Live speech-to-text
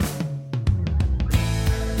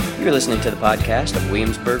You're listening to the podcast of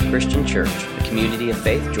Williamsburg Christian Church, a community of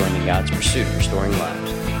faith joining God's pursuit of restoring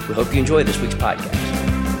lives. We hope you enjoy this week's podcast.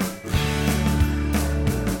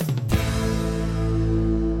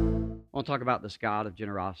 I want to talk about this God of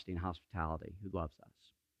generosity and hospitality who loves us.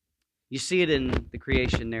 You see it in the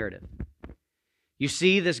creation narrative. You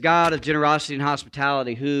see this God of generosity and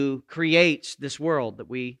hospitality who creates this world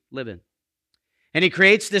that we live in. And He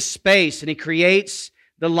creates this space, and He creates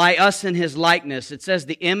us in His likeness. It says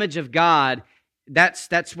the image of God,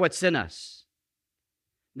 that's what's in us.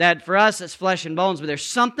 That for us it's flesh and bones, but there's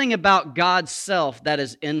something about God's self that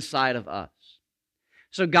is inside of us.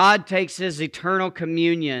 So God takes His eternal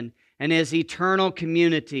communion and His eternal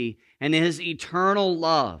community and His eternal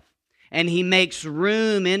love, and He makes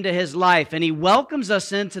room into His life, and He welcomes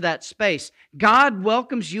us into that space. God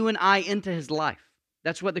welcomes you and I into His life.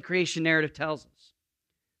 That's what the creation narrative tells us.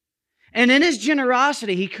 And in His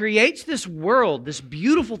generosity, He creates this world, this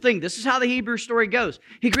beautiful thing. This is how the Hebrew story goes.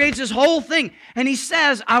 He creates this whole thing, and He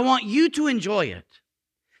says, I want you to enjoy it.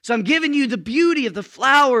 So I'm giving you the beauty of the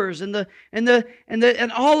flowers and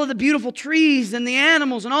all of the beautiful trees and the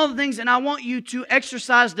animals and all the things, and I want you to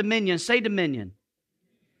exercise dominion. Say dominion.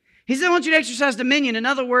 He said, I want you to exercise dominion.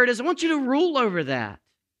 Another word is, I want you to rule over that.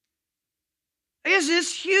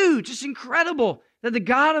 It's huge. It's incredible that the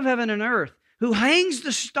God of heaven and earth, who hangs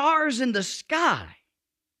the stars in the sky,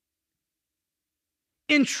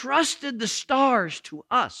 entrusted the stars to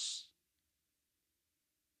us.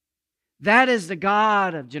 That is the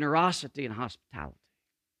God of generosity and hospitality.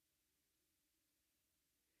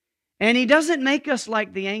 And He doesn't make us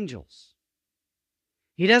like the angels.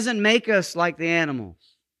 He doesn't make us like the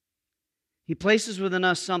animals. He places within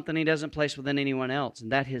us something He doesn't place within anyone else,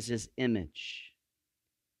 and that is His image.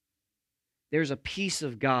 There's a piece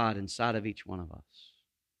of God inside of each one of us.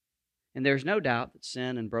 And there's no doubt that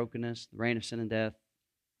sin and brokenness, the reign of sin and death,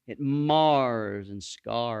 it mars and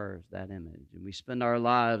scars that image. And we spend our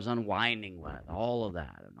lives unwinding with all of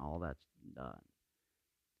that, and all that's done.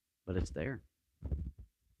 But it's there.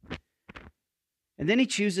 And then He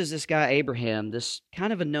chooses this guy, Abraham, this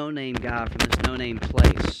kind of a no-name guy from this no-name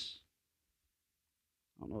place.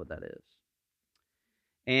 I don't know what that is.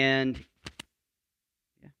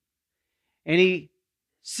 And He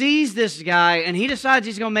sees this guy, and He decides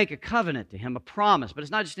He's going to make a covenant to him, a promise. But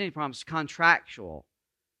it's not just any promise, it's a contractual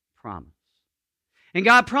promise. And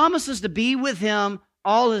God promises to be with him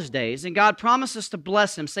all his days, and God promises to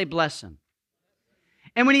bless him. Say, bless him.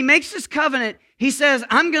 And when He makes this covenant, He says,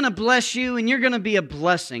 I'm going to bless you, and you're going to be a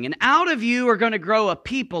blessing. And out of you are going to grow a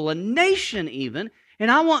people, a nation even,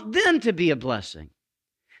 and I want them to be a blessing.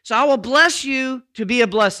 So I will bless you to be a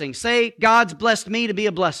blessing. Say, God's blessed me to be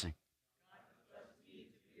a blessing.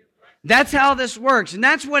 That's how this works. And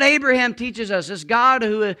that's what Abraham teaches us. This God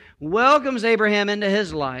who welcomes Abraham into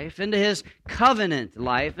his life, into his covenant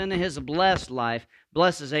life, into his blessed life,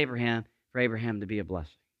 blesses Abraham for Abraham to be a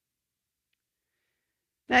blessing.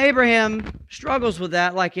 Now, Abraham struggles with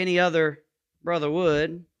that like any other brother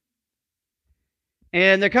would.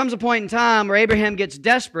 And there comes a point in time where Abraham gets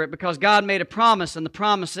desperate because God made a promise and the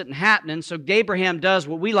promise isn't happening. So Abraham does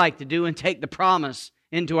what we like to do and take the promise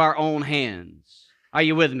into our own hands. Are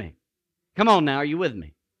you with me? Come on now, are you with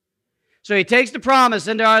me? So he takes the promise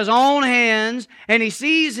into his own hands, and he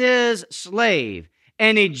sees his slave,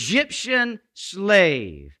 an Egyptian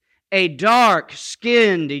slave, a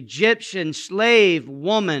dark-skinned Egyptian slave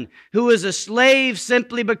woman who is a slave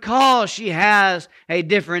simply because she has a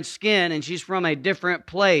different skin and she's from a different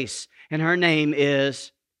place, and her name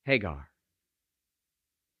is Hagar.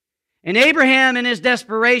 And Abraham, in his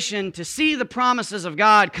desperation to see the promises of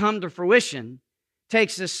God come to fruition,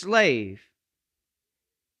 takes this slave,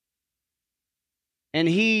 and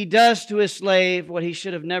he does to his slave what he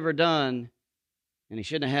should have never done, and he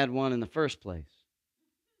shouldn't have had one in the first place.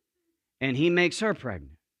 And he makes her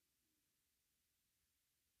pregnant.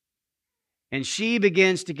 And she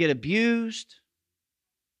begins to get abused,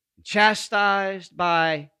 chastised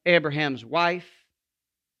by Abraham's wife.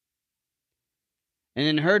 And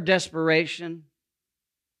in her desperation,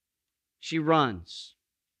 she runs.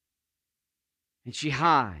 And she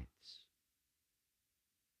hides.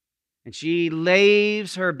 And she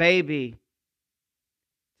leaves her baby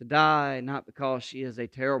to die, not because she is a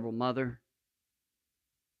terrible mother,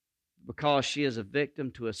 because she is a victim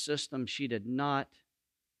to a system she did not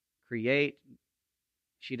create,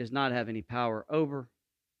 she does not have any power over,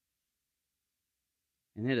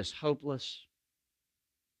 and it is hopeless.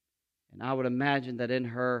 And I would imagine that in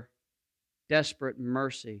her desperate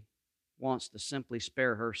mercy wants to simply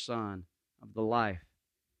spare her son of the life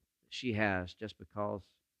that she has just because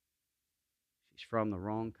she's from the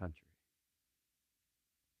wrong country.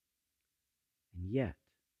 And yet,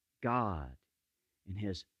 God, in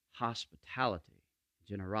His hospitality,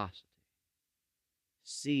 generosity,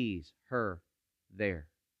 sees her there,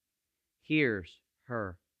 hears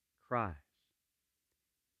her cries.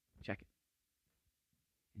 Check it.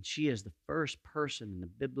 And she is the first person in the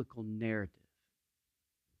biblical narrative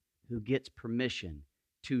who gets permission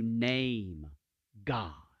to name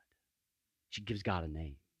God. She gives God a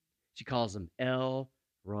name. She calls him El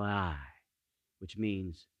Roi, which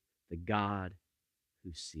means the God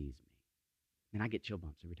who sees me. And I get chill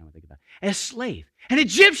bumps every time I think about it. A slave, an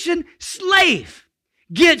Egyptian slave,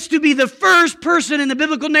 gets to be the first person in the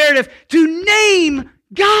biblical narrative to name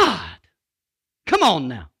God. Come on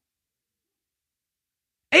now.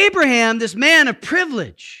 Abraham, this man of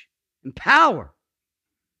privilege and power,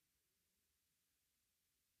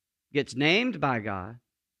 gets named by God,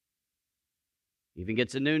 even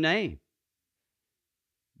gets a new name.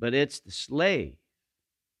 But it's the slave,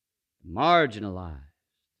 the marginalized,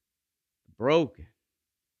 the broken,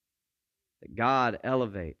 that God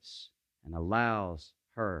elevates and allows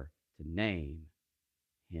her to name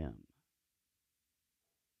him.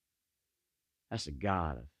 That's a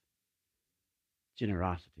God of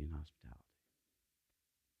generosity and hospitality.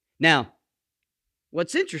 Now,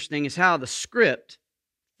 what's interesting is how the script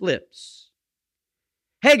flips.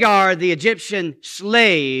 Hagar, the Egyptian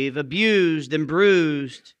slave, abused and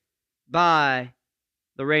bruised by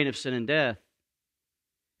the reign of sin and death,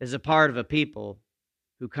 is a part of a people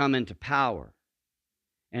who come into power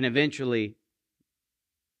and eventually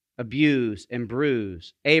abuse and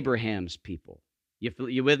bruise Abraham's people.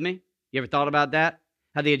 You with me? You ever thought about that?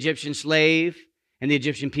 How the Egyptian slave and the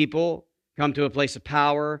Egyptian people come to a place of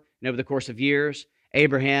power, and over the course of years,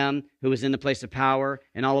 Abraham, who was in the place of power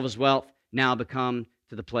and all of his wealth, now become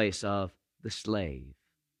to the place of the slave.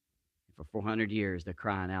 For 400 years, they're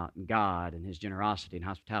crying out, and God, in His generosity and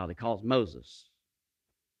hospitality, calls Moses.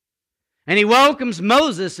 And He welcomes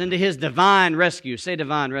Moses into His divine rescue. Say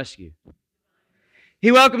divine rescue.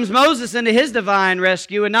 He welcomes Moses into His divine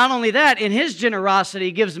rescue, and not only that, in His generosity,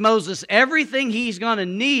 He gives Moses everything he's going to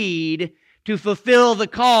need to fulfill the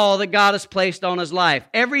call that God has placed on his life.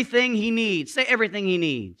 Everything he needs. Say everything he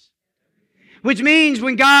needs. Which means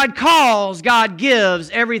when God calls, God gives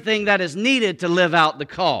everything that is needed to live out the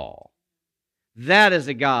call. That is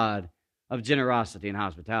a God of generosity and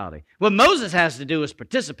hospitality. What Moses has to do is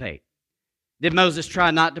participate. Did Moses try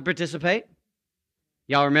not to participate?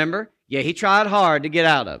 Y'all remember? Yeah, he tried hard to get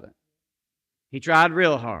out of it. He tried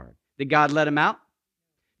real hard. Did God let him out?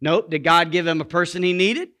 Nope. Did God give him a person he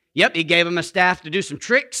needed? Yep, He gave him a staff to do some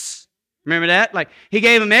tricks. Remember that? Like, He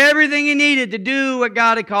gave him everything he needed to do what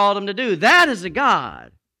God had called him to do. That is a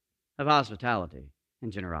God of hospitality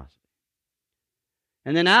and generosity.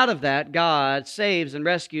 And then out of that, God saves and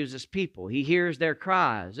rescues His people. He hears their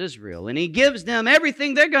cries, Israel, and He gives them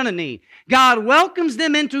everything they're going to need. God welcomes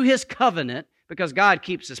them into His covenant because God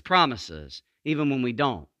keeps His promises, even when we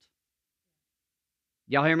don't.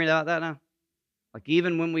 Y'all hear me about that now? Like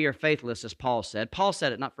even when we are faithless, as Paul said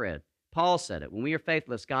it, not Fred. Paul said it. When we are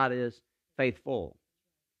faithless, God is faithful.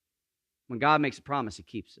 When God makes a promise, He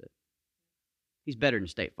keeps it. He's better than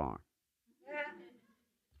State Farm.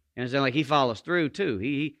 And it's like He follows through too.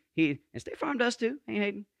 He and State Farm does too, ain't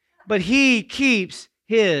hating. But He keeps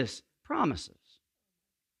His promises.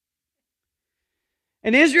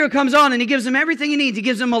 And Israel comes on and He gives them everything He needs. He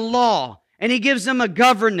gives them a law and He gives them a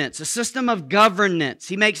governance, a system of governance.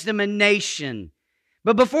 He makes them a nation.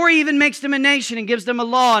 But before He even makes them a nation and gives them a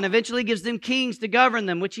law and eventually gives them kings to govern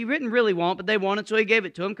them, which He didn't really want, but they wanted, so He gave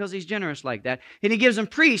it to them because He's generous like that. And He gives them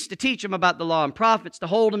priests to teach them about the law and prophets to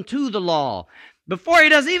hold them to the law. Before He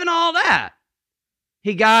does even all that,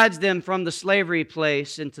 He guides them from the slavery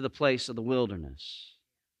place into the place of the wilderness.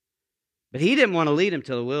 But He didn't want to lead them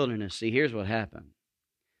to the wilderness. See, here's what happened.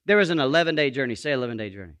 There was an 11-day journey. Say 11-day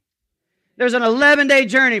journey. There's an 11-day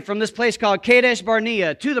journey from this place called Kadesh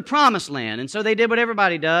Barnea to the Promised Land. And so they did what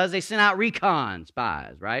everybody does. They sent out recon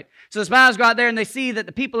spies, right? So the spies go out there and they see that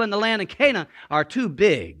the people in the land of Canaan are too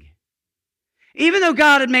big. Even though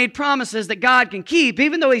God had made promises that God can keep,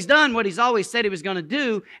 even though He's done what He's always said He was going to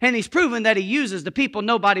do, and He's proven that He uses the people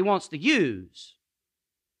nobody wants to use.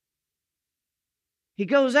 He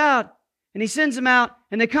goes out and He sends them out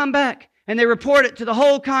and they come back and they report it to the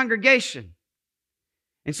whole congregation.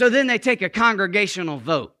 And so then they take a congregational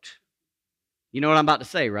vote. You know what I'm about to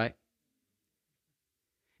say, right?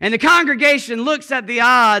 And the congregation looks at the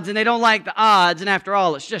odds and they don't like the odds. And after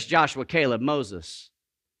all, it's just Joshua, Caleb, Moses,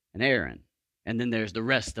 and Aaron. And then there's the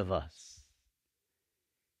rest of us.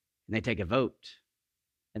 And they take a vote.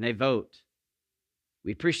 And they vote.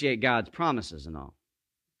 We appreciate God's promises and all.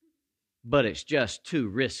 But it's just too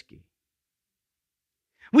risky.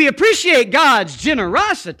 We appreciate God's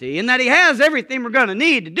generosity in that He has everything we're going to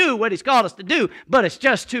need to do what He's called us to do, but it's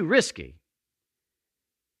just too risky.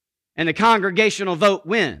 And the congregational vote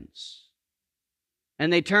wins.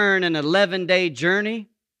 And they turn an 11-day journey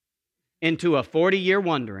into a 40-year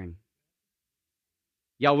wandering.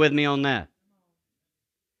 Y'all with me on that?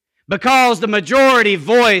 Because the majority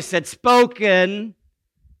voice had spoken,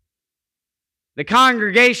 the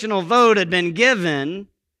congregational vote had been given,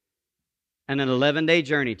 and an 11-day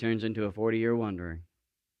journey turns into a 40-year wandering.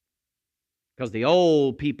 Because the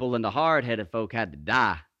old people and the hard-headed folk had to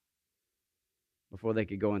die before they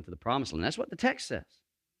could go into the promised land. That's what the text says.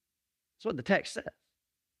 That's what the text says.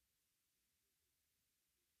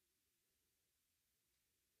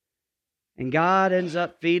 And God ends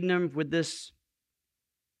up feeding them with this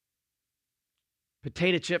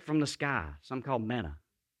potato chip from the sky, some called manna.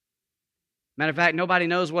 Matter of fact, nobody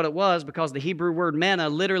knows what it was because the Hebrew word manna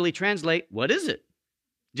literally translates, what is it?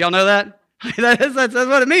 Did y'all know that? That's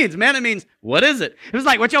what it means. Manna means, what is it? It was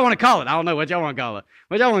like, what y'all want to call it? I don't know what y'all want to call it.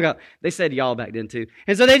 What y'all want to call it? They said y'all back then too.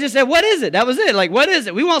 And so they just said, what is it? That was it. Like, what is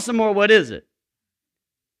it? We want some more, what is it?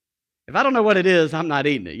 If I don't know what it is, I'm not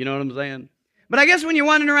eating it. You know what I'm saying? But I guess when you're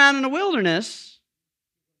wandering around in the wilderness,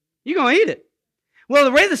 you're going to eat it. Well,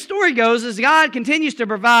 the way the story goes is God continues to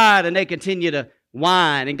provide and they continue to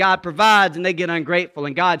whine. And God provides and they get ungrateful.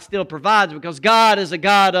 And God still provides because God is a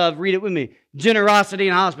God of, read it with me, generosity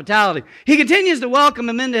and hospitality. He continues to welcome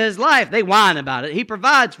them into His life. They whine about it. He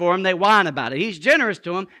provides for them. They whine about it. He's generous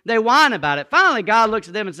to them. They whine about it. Finally, God looks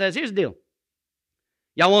at them and says, here's the deal.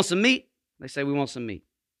 Y'all want some meat? They say, we want some meat.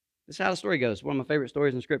 This is how the story goes. It's one of my favorite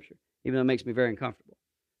stories in Scripture, even though it makes me very uncomfortable.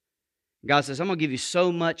 God says, I'm going to give you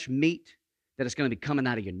so much meat that it's going to be coming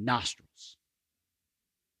out of your nostrils.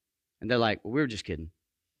 And they're like, well, we were just kidding.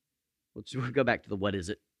 We'll go back to the what is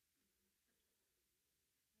it?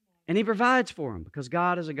 And He provides for them because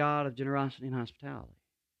God is a God of generosity and hospitality.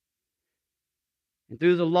 And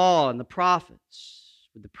through the law and the prophets,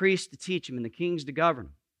 with the priests to teach them and the kings to govern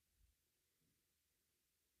them,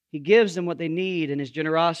 He gives them what they need in His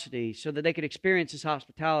generosity so that they can experience His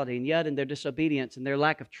hospitality. And yet in their disobedience and their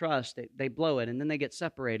lack of trust, they blow it. And then they get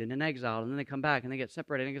separated and exiled. And then they come back and they get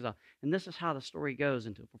separated and exiled. And this is how the story goes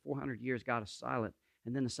until for 400 years God is silent.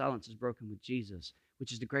 And then the silence is broken with Jesus,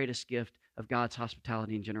 which is the greatest gift of God's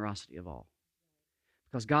hospitality and generosity of all.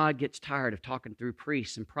 Because God gets tired of talking through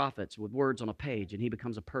priests and prophets with words on a page, and He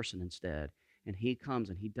becomes a person instead. And He comes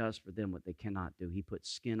and He does for them what they cannot do. He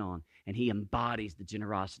puts skin on, and He embodies the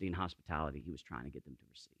generosity and hospitality He was trying to get them to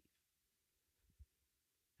receive.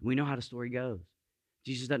 And we know how the story goes.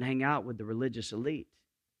 Jesus doesn't hang out with the religious elite.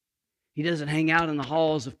 He doesn't hang out in the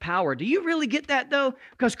halls of power. Do you really get that, though?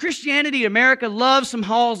 Because Christianity in America loves some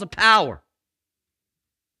halls of power.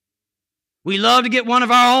 We love to get one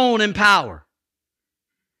of our own in power.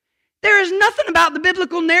 There is nothing about the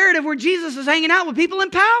biblical narrative where Jesus is hanging out with people in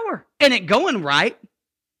power and it going right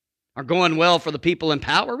or going well for the people in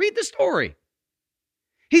power. Read the story.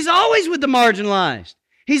 He's always with the marginalized.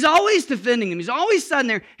 He's always defending them. He's always sitting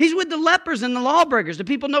there. He's with the lepers and the lawbreakers, the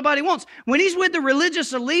people nobody wants. When He's with the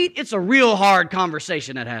religious elite, it's a real hard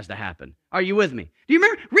conversation that has to happen. Are you with me? Do you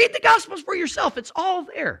remember? Read the Gospels for yourself. It's all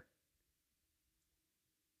there.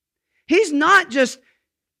 He's not just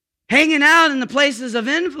hanging out in the places of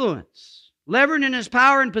influence, leveraging His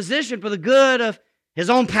power and position for the good of His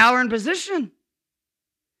own power and position.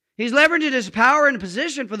 He's leveraging His power and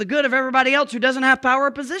position for the good of everybody else who doesn't have power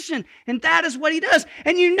or position. And that is what He does.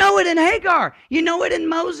 And you know it in Hagar. You know it in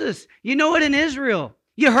Moses. You know it in Israel.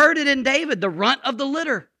 You heard it in David, the runt of the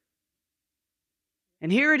litter.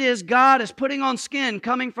 And here it is, God is putting on skin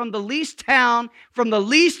coming from the least town, from the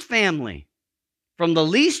least family, from the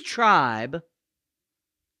least tribe,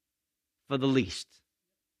 for the least.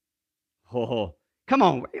 Oh, come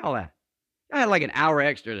on, where y'all at? I had like an hour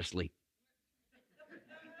extra to sleep.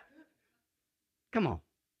 Come on.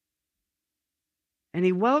 And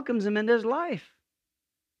He welcomes them into His life.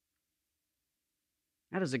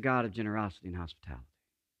 That is a God of generosity and hospitality.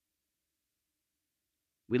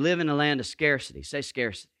 We live in a land of scarcity. Say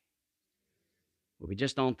scarcity. But we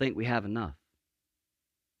just don't think we have enough.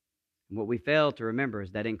 And what we fail to remember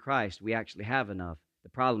is that in Christ we actually have enough. The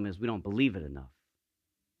problem is we don't believe it enough.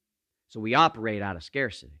 So we operate out of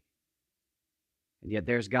scarcity. And yet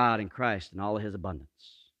there's God in Christ in all of His abundance.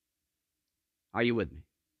 Are you with me?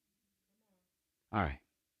 All right.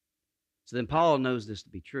 So then Paul knows this to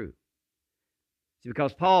be true. See,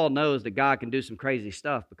 because Paul knows that God can do some crazy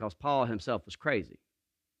stuff because Paul himself was crazy.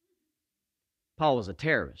 Paul was a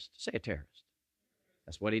terrorist. Say a terrorist.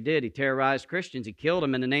 That's what he did. He terrorized Christians. He killed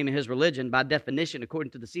them in the name of his religion. By definition,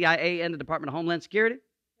 according to the CIA and the Department of Homeland Security,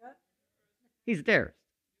 he's a terrorist.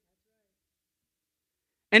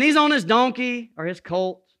 And he's on his donkey or his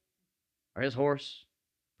colt or his horse.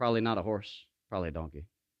 Probably not a horse, probably a donkey.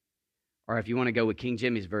 Or if you want to go with King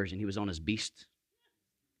Jimmy's version, he was on his beast.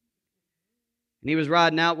 And he was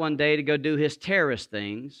riding out one day to go do his terrorist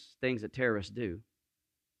things that terrorists do.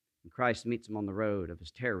 And Christ meets him on the road of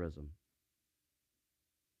his terrorism.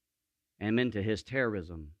 And into his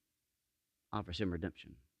terrorism offers him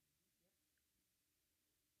redemption.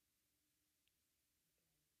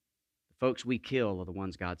 The folks we kill are the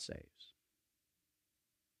ones God saves.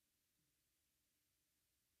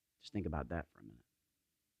 Just think about that for a minute.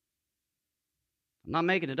 I'm not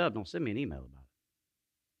making it up. Don't send me an email about it.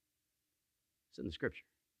 It's in the Scripture.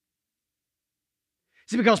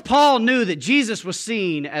 See, because Paul knew that Jesus was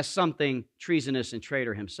seen as something treasonous and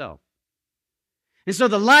traitor himself. And so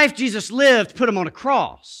the life Jesus lived put him on a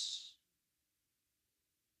cross.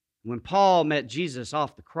 When Paul met Jesus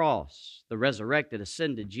off the cross, the resurrected,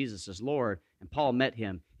 ascended Jesus as Lord, and Paul met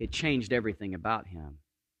him, it changed everything about him.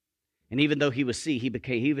 And even though he could see,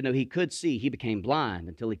 he became blind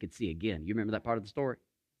until he could see again. You remember that part of the story?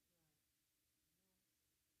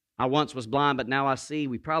 I once was blind, but now I see.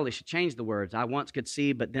 We probably should change the words. I once could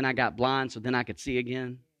see, but then I got blind, so then I could see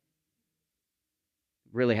again.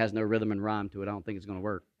 It really has no rhythm and rhyme to it. I don't think it's going to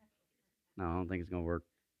work. No, I don't think it's going to work.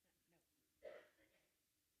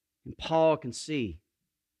 And Paul can see,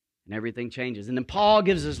 and everything changes. And then Paul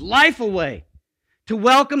gives his life away to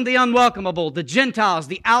welcome the unwelcomable, the Gentiles,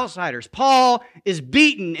 the outsiders. Paul is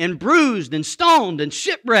beaten and bruised and stoned and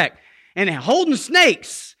shipwrecked and holding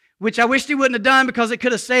snakes, which I wish he wouldn't have done because it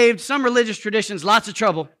could have saved some religious traditions lots of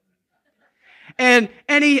trouble. And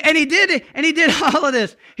he did all of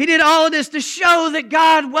this. He did all of this to show that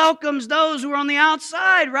God welcomes those who are on the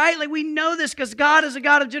outside, right? Like we know this because God is a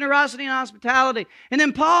God of generosity and hospitality. And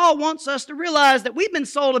then Paul wants us to realize that we've been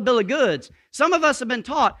sold a bill of goods. Some of us have been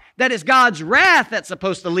taught that it's God's wrath that's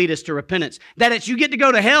supposed to lead us to repentance. That it's you get to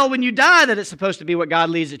go to hell when you die, that it's supposed to be what God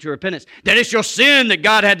leads you to repentance. That it's your sin that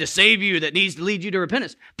God had to save you that needs to lead you to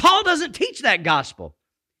repentance. Paul doesn't teach that gospel.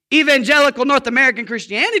 Evangelical North American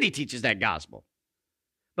Christianity teaches that gospel.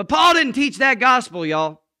 But Paul didn't teach that gospel,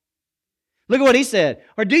 y'all. Look at what he said.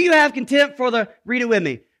 Or do you have contempt for read it with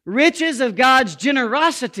me, riches of God's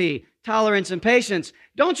generosity, tolerance, and patience?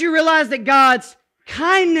 Don't you realize that God's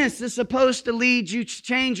kindness is supposed to lead you to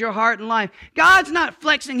change your heart and life? God's not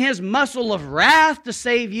flexing His muscle of wrath to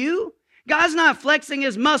save you. God's not flexing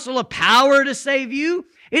His muscle of power to save you.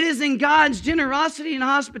 It is in God's generosity and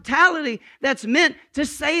hospitality that's meant to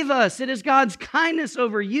save us. It is God's kindness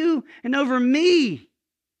over you and over me.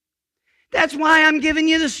 That's why I'm giving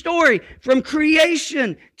you the story from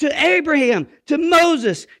creation to Abraham, to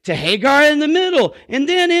Moses, to Hagar in the middle, and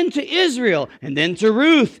then into Israel, and then to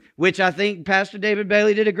Ruth, which I think Pastor David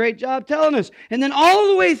Bailey did a great job telling us, and then all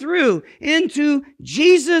the way through into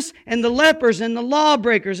Jesus and the lepers and the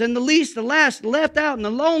lawbreakers and the least, the last, the left out and the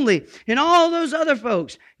lonely, and all those other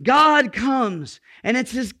folks. God comes, and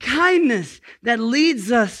it's His kindness that leads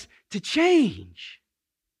us to change.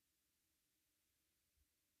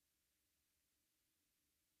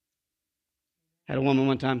 Had a woman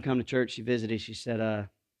one time come to church. She visited. She said, I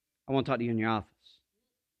want to talk to you in your office.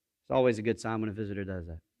 It's always a good sign when a visitor does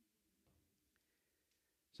that.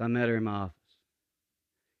 So I met her in my office.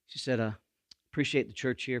 She said, appreciate the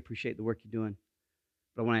church here, appreciate the work you're doing,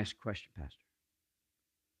 but I want to ask you a question, Pastor.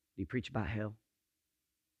 Do you preach about hell?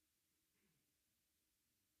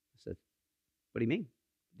 I said, what do you mean?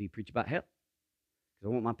 Do you preach about hell?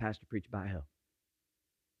 Because I want my pastor to preach about hell.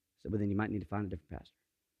 I said, well, then you might need to find a different pastor.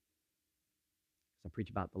 I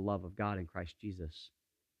preach about the love of God in Christ Jesus.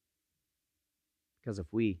 Because if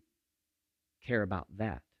we care about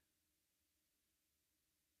that,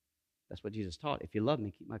 that's what Jesus taught. If you love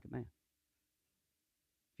me, keep my command.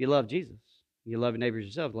 If you love Jesus, you love your neighbors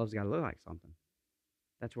yourself, love's got to look like something.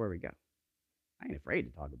 That's where we go. I ain't afraid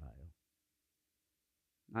to talk about it.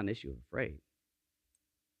 Not an issue of afraid.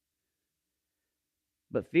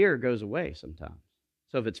 But fear goes away sometimes.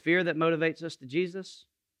 So if it's fear that motivates us to Jesus,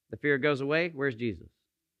 the fear goes away, where's Jesus?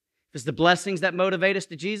 If it's the blessings that motivate us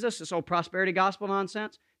to Jesus, this whole prosperity gospel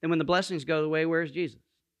nonsense, then when the blessings go away, where's Jesus?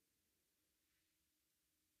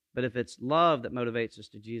 But if it's love that motivates us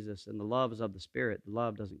to Jesus and the love is of the Spirit, the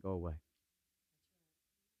love doesn't go away.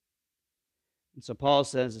 And so Paul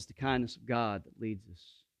says it's the kindness of God that leads us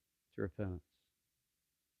to repentance.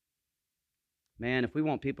 Man, if we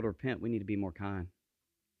want people to repent, we need to be more kind.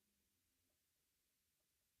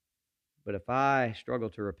 But if I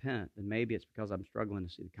struggle to repent, then maybe it's because I'm struggling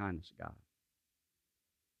to see the kindness of God.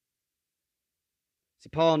 See,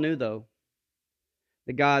 Paul knew, though,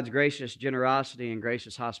 that God's gracious generosity and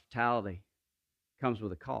gracious hospitality comes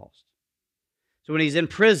with a cost. So when he's in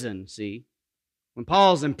prison, see, when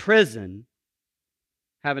Paul's in prison,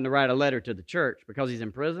 having to write a letter to the church because he's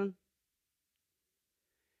in prison,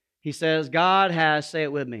 he says, God has, say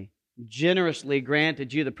it with me, generously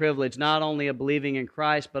granted you the privilege not only of believing in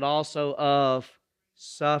Christ, but also of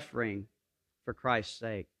suffering for Christ's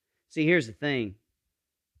sake. See, here's the thing.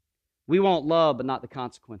 We want love, but not the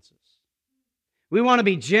consequences. We want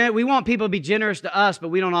people to be generous to us, but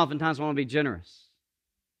we don't oftentimes want to be generous.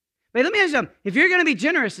 But let me ask you something. If you're going to be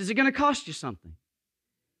generous, is it going to cost you something?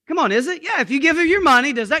 Come on, is it? Yeah, if you give her your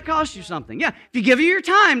money, does that cost you something? Yeah, if you give her your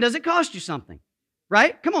time, does it cost you something?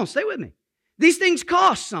 Right? Come on, stay with me. These things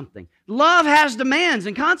cost something. Love has demands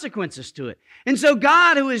and consequences to it. And so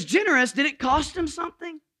God, who is generous, did it cost him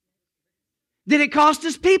something? Did it cost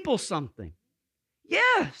his people something?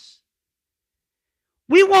 Yes.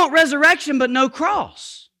 We want resurrection, but no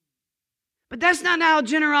cross. But that's not how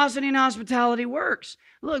generosity and hospitality works.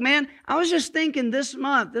 Look, man, I was just thinking this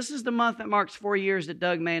month, this is the month that marks 4 years that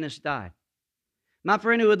Doug Maness died. My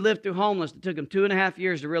friend who had lived through homeless, it took him 2.5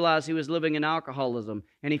 years to realize he was living in alcoholism,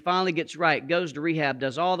 and he finally gets right, goes to rehab,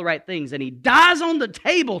 does all the right things, and he dies on the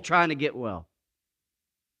table trying to get well.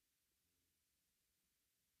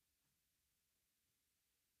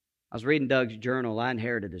 I was reading Doug's journal. I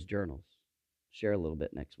inherited his journals. Share a little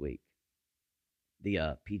bit next week.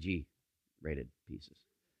 The PG-rated pieces.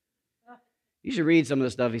 You should read some of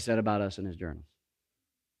the stuff he said about us in his journals.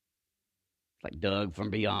 It's like Doug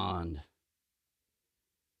from Beyond.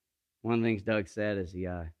 One of the things Doug said is he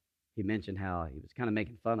mentioned how he was kind of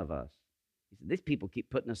making fun of us. He said, these people keep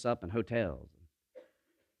putting us up in hotels,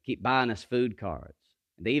 keep buying us food cards,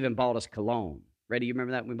 and they even bought us cologne. Reddy, you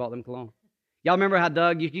remember that when we bought them cologne? Y'all remember how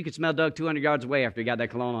Doug, you could smell Doug 200 yards away after he got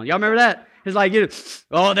that cologne on. Y'all remember that? It's like,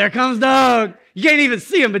 oh, there comes Doug. You can't even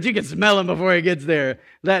see him, but you can smell him before he gets there.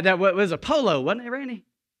 That was a Polo, wasn't it, Randy?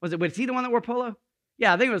 Was he the one that wore Polo?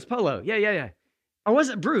 Yeah, I think it was Polo. Yeah. Or was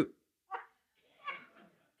it Brute?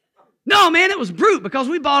 No, man, it was Brute because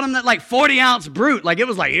we bought him that like 40-ounce Brute. Like it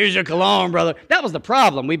was like, here's your cologne, brother. That was the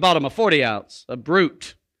problem. We bought him a 40-ounce, a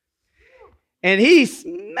Brute. And he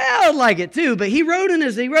smelled like it too, but he wrote in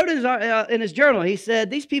his journal, he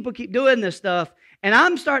said, these people keep doing this stuff, and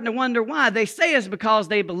I'm starting to wonder why. They say it's because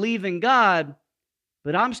they believe in God,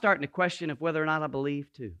 but I'm starting to question if whether or not I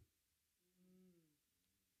believe too.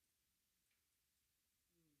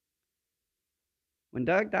 When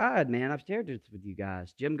Doug died, man, I've shared this with you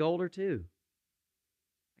guys. Jim Golder too.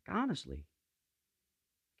 Like honestly,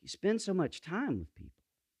 you spend so much time with people.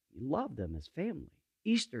 You love them as family.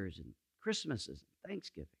 Easters and Christmases and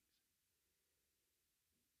Thanksgiving.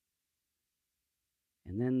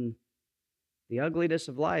 And then the ugliness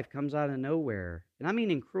of life comes out of nowhere. And I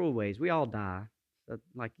mean in cruel ways. We all die.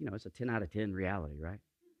 Like, it's a 10 out of 10 reality, right?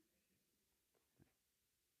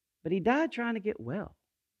 But he died trying to get well.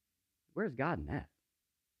 Where's God in that?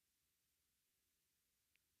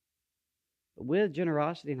 But with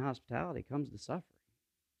generosity and hospitality comes the suffering.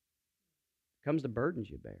 Comes the burdens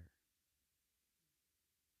you bear.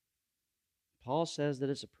 Paul says that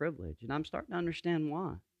it's a privilege, and I'm starting to understand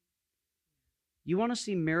why. You want to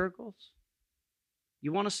see miracles?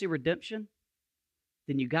 You want to see redemption?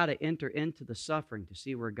 Then you got to enter into the suffering to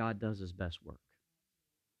see where God does his best work.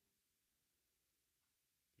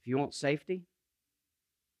 If you want safety,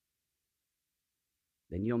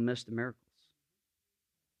 then you'll miss the miracles.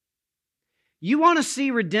 You want to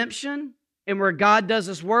see redemption and where God does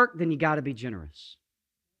his work, then you got to be generous.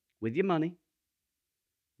 With your money,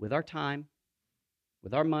 with our time,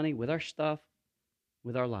 with our money, with our stuff,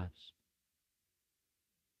 with our lives.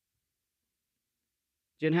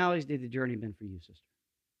 Jen, how has the journey been for you, sister?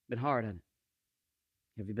 Been hard, hasn't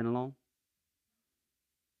it? Have you been alone?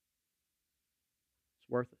 It's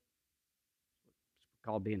worth it. It's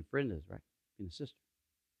called being a friend is, right? Being a sister,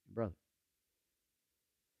 a brother.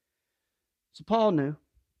 So Paul knew.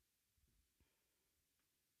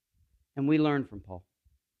 And we learned from Paul.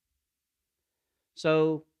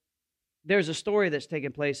 So there's a story that's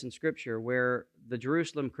taken place in Scripture where the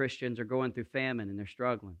Jerusalem Christians are going through famine and they're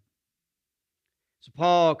struggling. So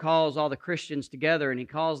Paul calls all the Christians together and he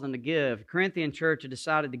calls them to give. The Corinthian church had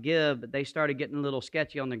decided to give, but they started getting a little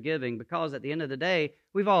sketchy on their giving because at the end of the day,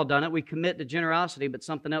 we've all done it. We commit to generosity, but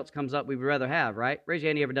something else comes up we'd rather have, right? Raise your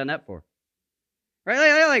hand, you ever done that before?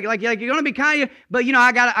 Right? Like you're going to be kind, but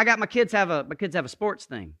I got my kids have a sports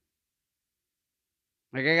thing.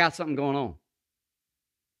 Like I got something going on.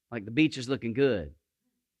 Like the beach is looking good.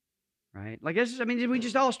 Right? Like we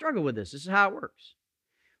just all struggle with this. This is how it works.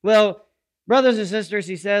 Well, brothers and sisters,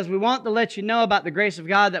 he says, we want to let you know about the grace of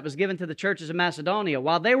God that was given to the churches of Macedonia.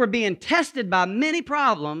 While they were being tested by many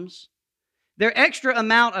problems, Their extra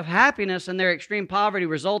amount of happiness and their extreme poverty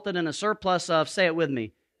resulted in a surplus of, say it with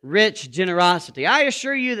me, rich generosity. I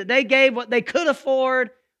assure you that they gave what they could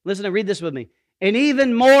afford. Listen and read this with me. And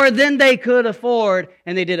even more than they could afford,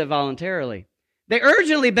 and they did it voluntarily. They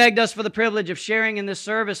urgently begged us for the privilege of sharing in this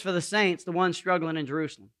service for the saints, the ones struggling in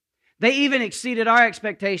Jerusalem. They even exceeded our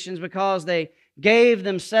expectations because they gave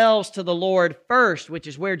themselves to the Lord first, which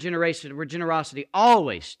is where generosity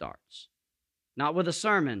always starts. Not with a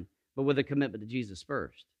sermon, but with a commitment to Jesus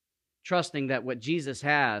first. Trusting that what Jesus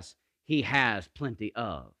has, He has plenty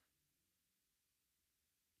of.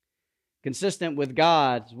 Consistent with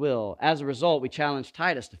God's will. As a result, we challenge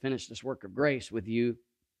Titus to finish this work of grace with you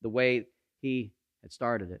the way he had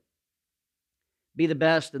started it. Be the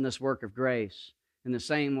best in this work of grace in the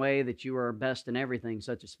same way that you are best in everything,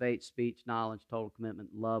 such as faith, speech, knowledge, total commitment,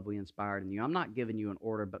 love we inspired in you. I'm not giving you an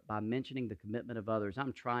order, but by mentioning the commitment of others,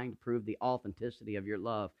 I'm trying to prove the authenticity of your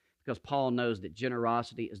love, because Paul knows that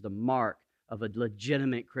generosity is the mark of a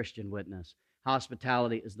legitimate Christian witness.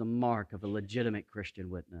 Hospitality is the mark of a legitimate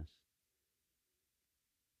Christian witness.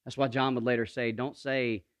 That's why John would later say, don't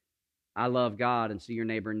say, I love God, and see your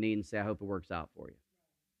neighbor in need and say, I hope it works out for you.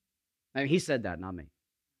 I mean, he said that, not me.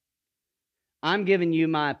 I'm giving you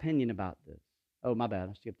my opinion about this. Oh, my bad,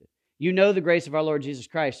 I skipped it. You know the grace of our Lord Jesus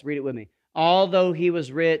Christ. Read it with me. Although he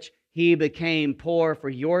was rich, he became poor for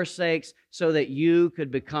your sakes so that you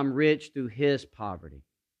could become rich through his poverty.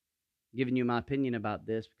 I'm giving you my opinion about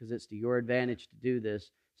this because it's to your advantage to do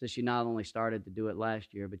this, since you not only started to do it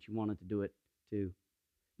last year, but you wanted to do it too.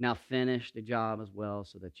 Now finish the job as well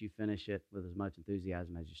so that you finish it with as much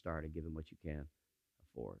enthusiasm as you started, given what you can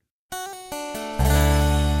afford.